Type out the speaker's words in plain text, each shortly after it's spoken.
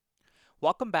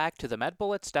Welcome back to the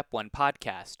MedBullet Step 1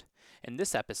 podcast. In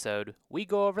this episode, we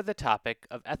go over the topic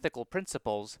of ethical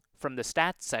principles from the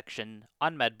stats section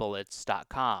on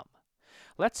medbullets.com.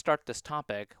 Let's start this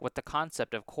topic with the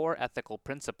concept of core ethical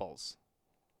principles.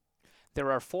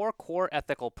 There are 4 core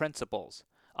ethical principles: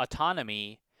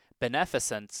 autonomy,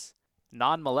 beneficence,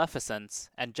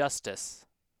 non-maleficence, and justice.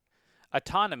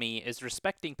 Autonomy is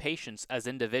respecting patients as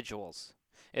individuals.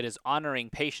 It is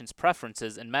honoring patients'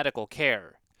 preferences in medical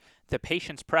care. The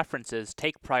patient's preferences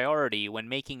take priority when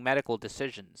making medical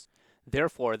decisions.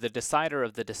 Therefore, the decider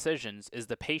of the decisions is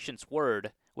the patient's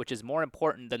word, which is more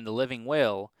important than the living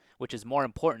will, which is more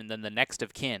important than the next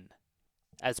of kin.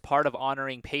 As part of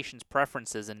honoring patients'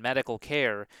 preferences in medical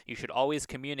care, you should always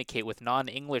communicate with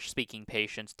non-English speaking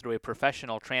patients through a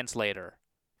professional translator.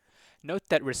 Note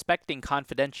that respecting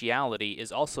confidentiality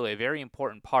is also a very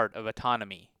important part of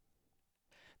autonomy.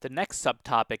 The next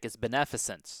subtopic is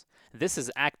beneficence. This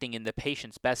is acting in the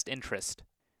patient's best interest.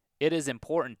 It is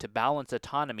important to balance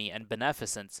autonomy and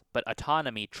beneficence, but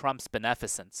autonomy trumps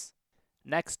beneficence.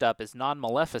 Next up is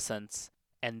non-maleficence,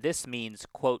 and this means,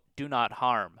 quote, do not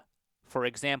harm. For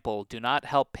example, do not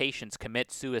help patients commit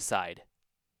suicide.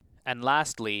 And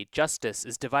lastly, justice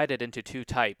is divided into 2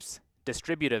 types: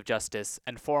 distributive justice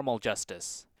and formal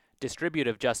justice.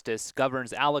 Distributive justice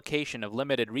governs allocation of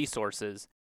limited resources,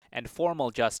 and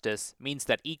formal justice means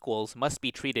that equals must be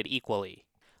treated equally.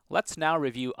 Let's now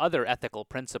review other ethical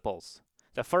principles.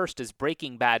 The first is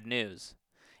breaking bad news.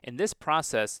 In this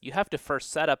process, you have to first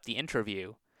set up the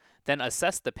interview, then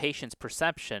assess the patient's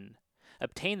perception,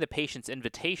 obtain the patient's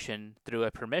invitation through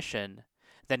a permission,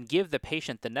 then give the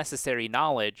patient the necessary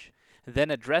knowledge, then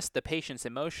address the patient's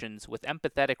emotions with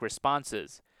empathetic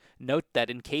responses. Note that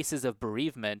in cases of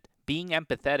bereavement, being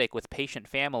empathetic with patient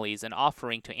families and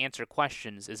offering to answer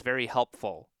questions is very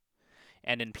helpful.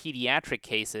 And in pediatric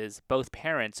cases, both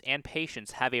parents and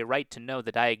patients have a right to know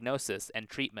the diagnosis and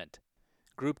treatment.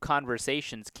 Group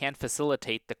conversations can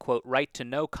facilitate the quote right to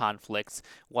know conflicts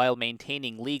while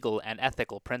maintaining legal and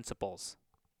ethical principles.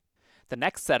 The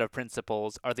next set of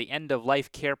principles are the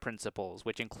end-of-life care principles,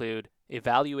 which include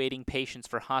evaluating patients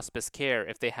for hospice care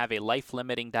if they have a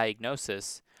life-limiting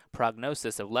diagnosis,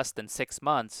 prognosis of less than 6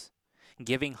 months,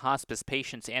 giving hospice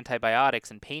patients antibiotics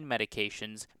and pain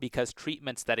medications because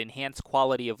treatments that enhance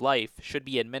quality of life should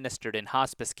be administered in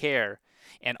hospice care,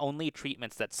 and only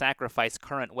treatments that sacrifice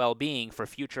current well-being for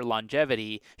future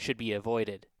longevity should be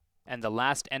avoided. And the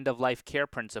last end-of-life care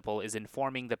principle is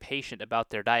informing the patient about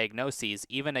their diagnoses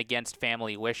even against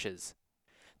family wishes.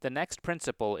 The next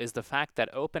principle is the fact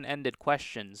that open-ended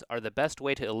questions are the best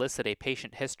way to elicit a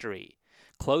patient history.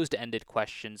 Closed-ended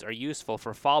questions are useful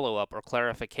for follow-up or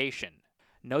clarification.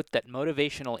 Note that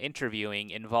motivational interviewing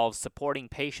involves supporting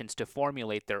patients to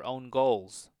formulate their own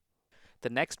goals. The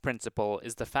next principle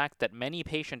is the fact that many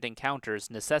patient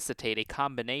encounters necessitate a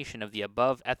combination of the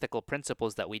above ethical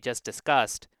principles that we just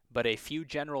discussed, but a few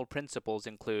general principles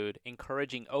include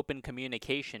encouraging open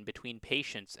communication between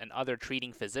patients and other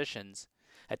treating physicians,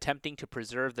 attempting to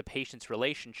preserve the patient's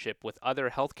relationship with other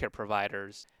healthcare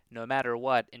providers. No matter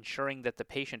what, ensuring that the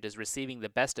patient is receiving the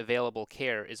best available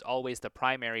care is always the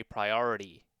primary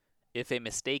priority. If a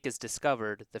mistake is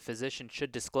discovered, the physician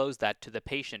should disclose that to the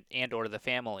patient and/or the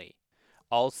family.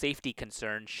 All safety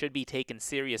concerns should be taken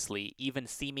seriously, even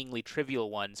seemingly trivial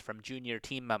ones from junior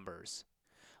team members.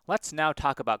 Let's now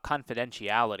talk about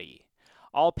confidentiality.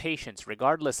 All patients,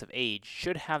 regardless of age,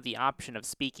 should have the option of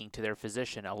speaking to their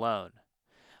physician alone.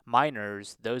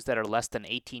 Minors, those that are less than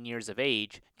 18 years of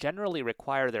age, generally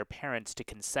require their parents to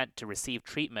consent to receive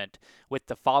treatment, with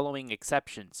the following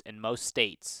exceptions in most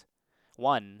states.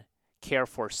 1. Care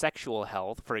for sexual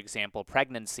health, for example,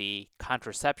 pregnancy,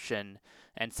 contraception,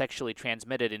 and sexually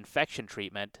transmitted infection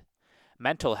treatment,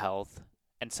 mental health,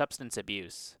 and substance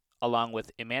abuse, along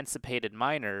with emancipated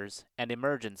minors and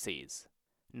emergencies.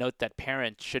 Note that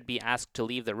parents should be asked to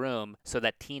leave the room so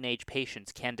that teenage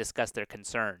patients can discuss their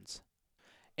concerns.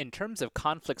 In terms of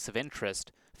conflicts of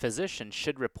interest, physicians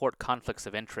should report conflicts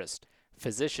of interest.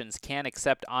 Physicians can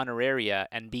accept honoraria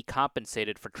and be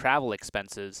compensated for travel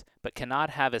expenses, but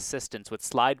cannot have assistance with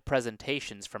slide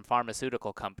presentations from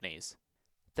pharmaceutical companies.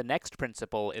 The next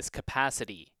principle is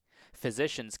capacity.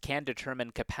 Physicians can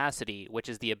determine capacity, which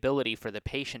is the ability for the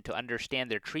patient to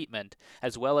understand their treatment,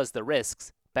 as well as the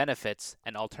risks, benefits,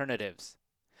 and alternatives.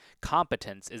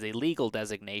 Competence is a legal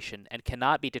designation and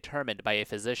cannot be determined by a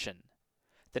physician.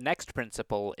 The next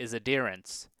principle is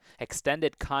adherence.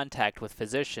 Extended contact with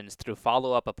physicians through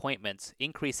follow-up appointments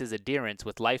increases adherence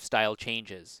with lifestyle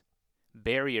changes.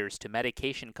 Barriers to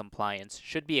medication compliance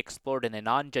should be explored in a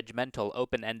non-judgmental,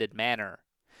 open-ended manner.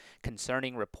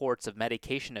 Concerning reports of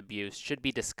medication abuse should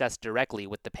be discussed directly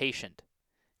with the patient.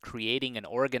 Creating an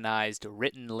organized,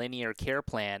 written linear care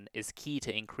plan is key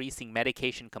to increasing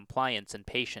medication compliance in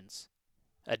patients.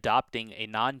 Adopting a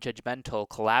non-judgmental,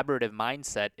 collaborative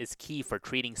mindset is key for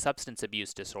treating substance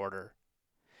abuse disorder.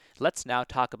 Let's now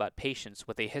talk about patients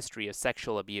with a history of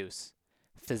sexual abuse.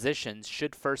 Physicians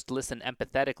should first listen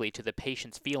empathetically to the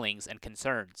patient's feelings and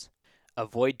concerns.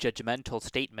 Avoid judgmental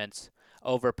statements,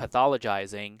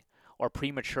 over-pathologizing, or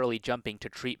prematurely jumping to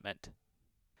treatment.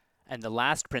 And the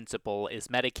last principle is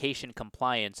medication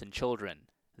compliance in children.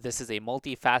 This is a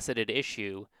multifaceted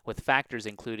issue with factors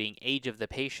including age of the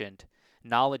patient,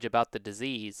 knowledge about the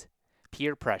disease,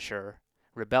 peer pressure,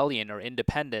 rebellion or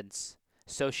independence,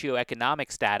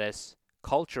 socioeconomic status,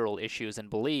 cultural issues and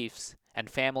beliefs, and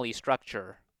family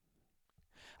structure.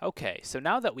 Okay, so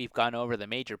now that we've gone over the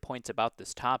major points about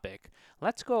this topic,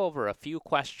 let's go over a few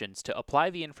questions to apply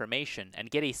the information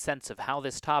and get a sense of how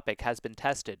this topic has been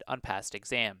tested on past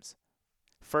exams.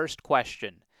 First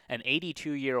question. An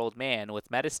 82-year-old man with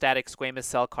metastatic squamous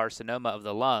cell carcinoma of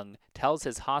the lung tells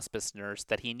his hospice nurse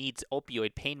that he needs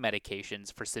opioid pain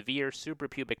medications for severe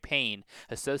suprapubic pain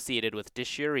associated with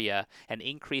dysuria and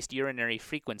increased urinary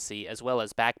frequency as well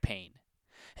as back pain.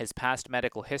 His past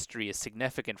medical history is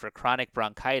significant for chronic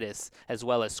bronchitis as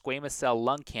well as squamous cell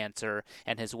lung cancer,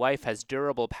 and his wife has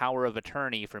durable power of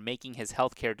attorney for making his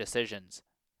healthcare decisions.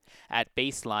 At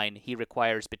baseline, he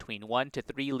requires between 1 to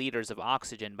 3 liters of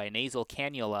oxygen by nasal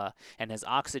cannula, and his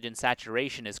oxygen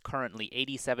saturation is currently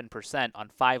 87% on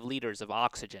 5 liters of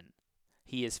oxygen.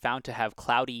 He is found to have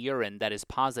cloudy urine that is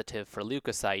positive for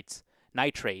leukocytes,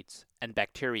 nitrates, and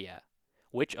bacteria.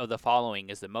 Which of the following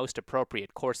is the most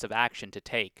appropriate course of action to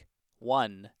take?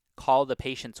 1. Call the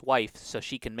patient's wife so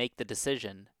she can make the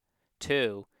decision.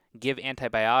 2. Give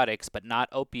antibiotics but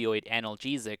not opioid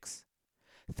analgesics.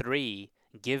 3.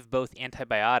 Give both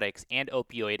antibiotics and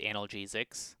opioid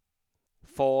analgesics.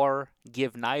 4.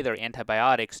 Give neither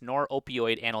antibiotics nor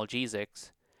opioid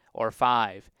analgesics. Or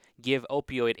 5. Give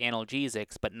opioid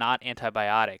analgesics but not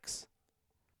antibiotics.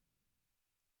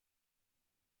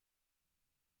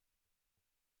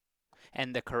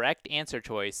 And the correct answer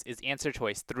choice is answer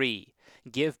choice 3.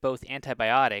 Give both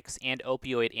antibiotics and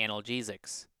opioid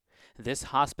analgesics. This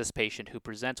hospice patient who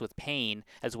presents with pain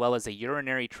as well as a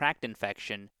urinary tract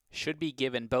infection should be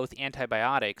given both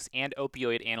antibiotics and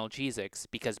opioid analgesics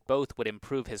because both would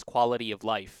improve his quality of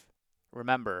life.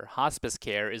 Remember, hospice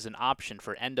care is an option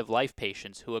for end-of-life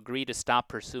patients who agree to stop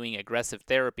pursuing aggressive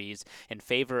therapies in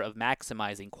favor of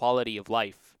maximizing quality of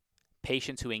life.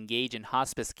 Patients who engage in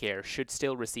hospice care should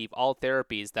still receive all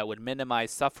therapies that would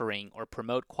minimize suffering or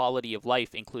promote quality of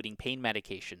life, including pain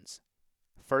medications.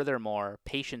 Furthermore,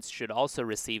 patients should also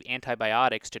receive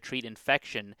antibiotics to treat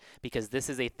infection because this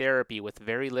is a therapy with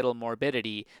very little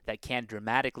morbidity that can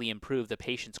dramatically improve the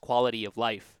patient's quality of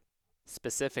life.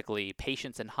 Specifically,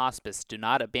 patients in hospice do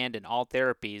not abandon all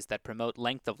therapies that promote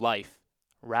length of life.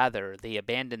 Rather, they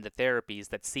abandon the therapies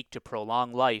that seek to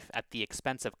prolong life at the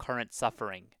expense of current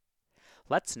suffering.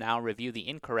 Let's now review the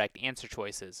incorrect answer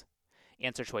choices.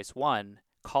 Answer choice 1,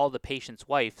 call the patient's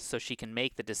wife so she can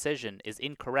make the decision, is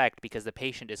incorrect because the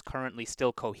patient is currently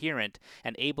still coherent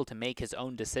and able to make his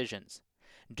own decisions.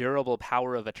 Durable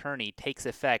power of attorney takes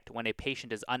effect when a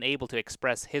patient is unable to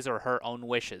express his or her own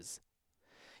wishes.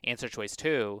 Answer choice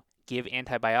 2, give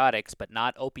antibiotics but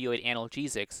not opioid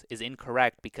analgesics, is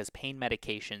incorrect because pain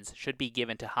medications should be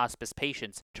given to hospice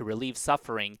patients to relieve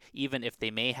suffering even if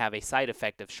they may have a side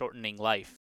effect of shortening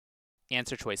life.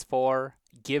 Answer choice 4,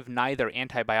 give neither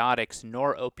antibiotics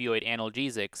nor opioid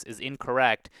analgesics, is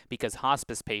incorrect because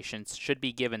hospice patients should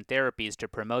be given therapies to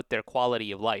promote their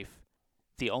quality of life.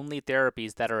 The only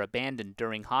therapies that are abandoned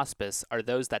during hospice are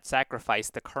those that sacrifice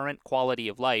the current quality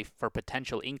of life for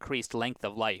potential increased length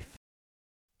of life.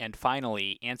 And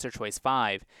finally, answer choice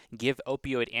 5, give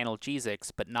opioid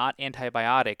analgesics but not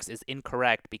antibiotics, is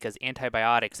incorrect because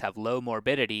antibiotics have low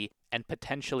morbidity and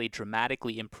potentially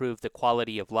dramatically improve the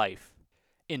quality of life.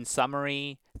 In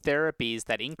summary, therapies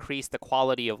that increase the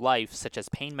quality of life, such as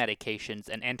pain medications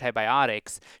and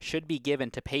antibiotics, should be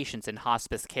given to patients in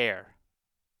hospice care.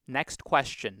 Next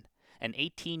question. An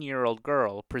 18-year-old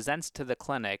girl presents to the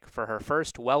clinic for her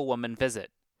first well-woman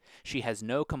visit. She has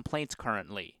no complaints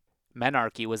currently.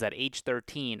 Menarche was at age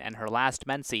 13 and her last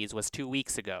menses was 2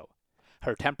 weeks ago.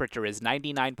 Her temperature is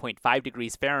 99.5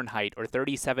 degrees Fahrenheit or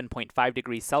 37.5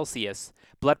 degrees Celsius.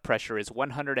 Blood pressure is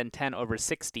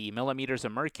 110/60 millimeters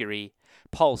of mercury.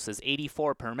 Pulse is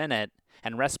 84 per minute,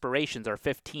 and respirations are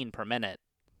 15 per minute.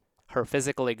 Her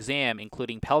physical exam,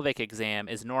 including pelvic exam,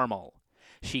 is normal.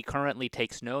 She currently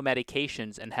takes no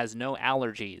medications and has no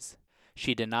allergies.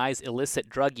 She denies illicit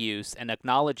drug use and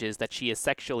acknowledges that she is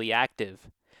sexually active.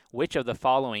 Which of the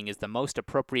following is the most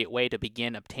appropriate way to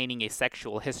begin obtaining a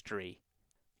sexual history?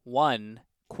 1.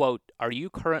 Quote, are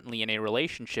you currently in a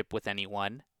relationship with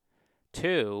anyone?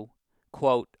 2.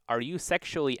 Quote, are you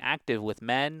sexually active with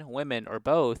men, women, or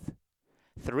both?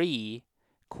 3.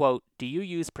 Quote, do you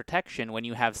use protection when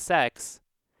you have sex?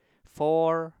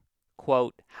 4.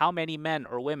 Quote, how many men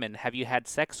or women have you had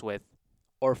sex with?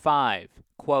 Or 5.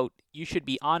 Quote, you should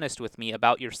be honest with me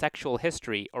about your sexual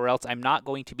history or else I'm not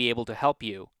going to be able to help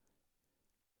you.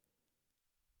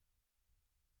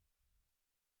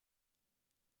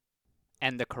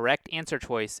 And the correct answer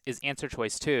choice is answer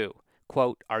choice 2.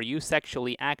 Quote, are you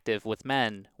sexually active with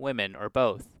men, women, or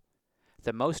both?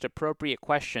 The most appropriate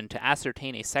question to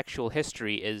ascertain a sexual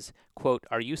history is, quote,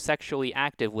 are you sexually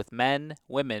active with men,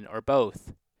 women, or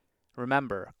both?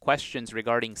 Remember, questions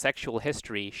regarding sexual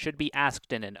history should be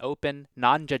asked in an open,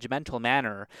 non-judgmental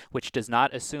manner which does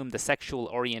not assume the sexual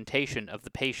orientation of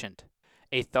the patient.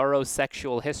 A thorough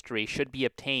sexual history should be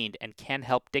obtained and can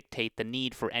help dictate the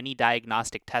need for any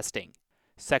diagnostic testing.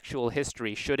 Sexual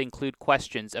history should include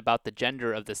questions about the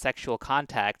gender of the sexual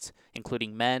contacts,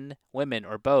 including men, women,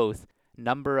 or both,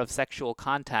 number of sexual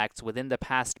contacts within the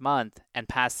past month and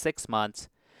past 6 months,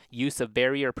 use of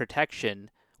barrier protection,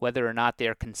 whether or not they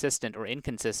are consistent or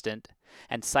inconsistent,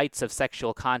 and sites of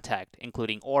sexual contact,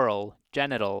 including oral,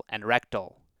 genital, and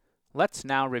rectal. Let's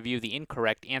now review the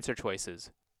incorrect answer choices.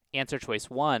 Answer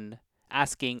choice 1,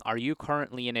 asking, are you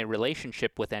currently in a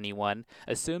relationship with anyone,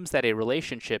 assumes that a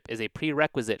relationship is a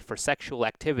prerequisite for sexual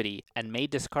activity and may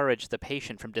discourage the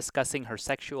patient from discussing her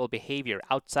sexual behavior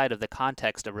outside of the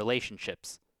context of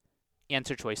relationships.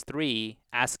 Answer choice 3,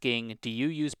 asking, do you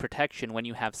use protection when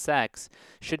you have sex,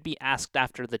 should be asked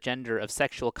after the gender of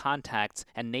sexual contacts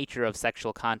and nature of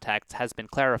sexual contacts has been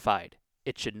clarified.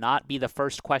 It should not be the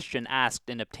first question asked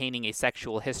in obtaining a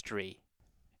sexual history.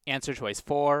 Answer choice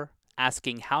 4,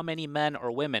 asking how many men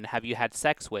or women have you had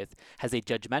sex with has a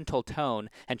judgmental tone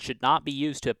and should not be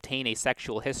used to obtain a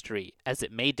sexual history, as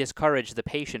it may discourage the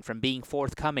patient from being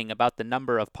forthcoming about the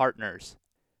number of partners.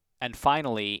 And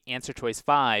finally, answer choice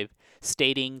 5,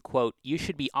 stating, quote, you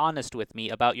should be honest with me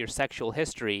about your sexual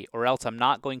history or else I'm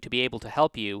not going to be able to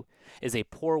help you, is a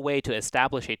poor way to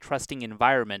establish a trusting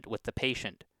environment with the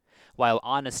patient. While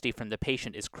honesty from the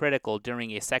patient is critical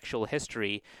during a sexual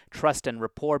history, trust and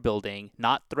rapport building,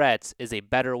 not threats, is a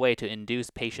better way to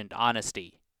induce patient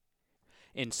honesty.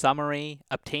 In summary,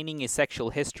 obtaining a sexual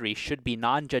history should be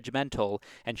non-judgmental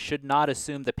and should not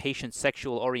assume the patient's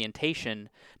sexual orientation,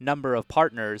 number of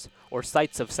partners, or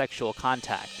sites of sexual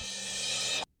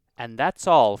contact. And that's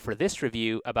all for this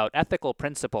review about ethical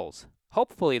principles.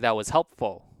 Hopefully that was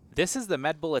helpful. This is the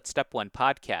MedBullets Step 1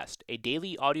 podcast, a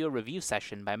daily audio review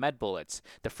session by MedBullets,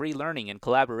 the free learning and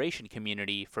collaboration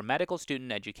community for medical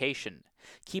student education.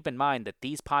 Keep in mind that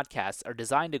these podcasts are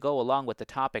designed to go along with the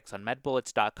topics on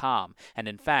medbullets.com, and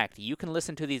in fact, you can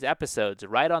listen to these episodes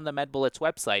right on the MedBullets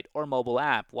website or mobile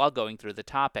app while going through the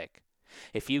topic.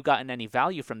 If you've gotten any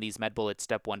value from these MedBullets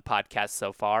Step 1 podcasts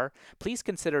so far, please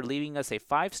consider leaving us a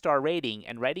 5-star rating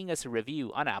and writing us a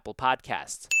review on Apple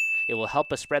Podcasts. It will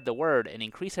help us spread the word and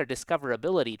increase our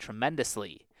discoverability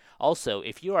tremendously. Also,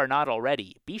 if you are not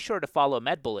already, be sure to follow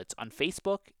MedBullets on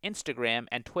Facebook, Instagram,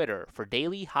 and Twitter for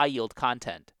daily high-yield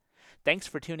content. Thanks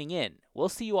for tuning in. We'll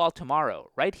see you all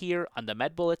tomorrow, right here on the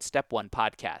MedBullets Step 1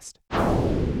 podcast.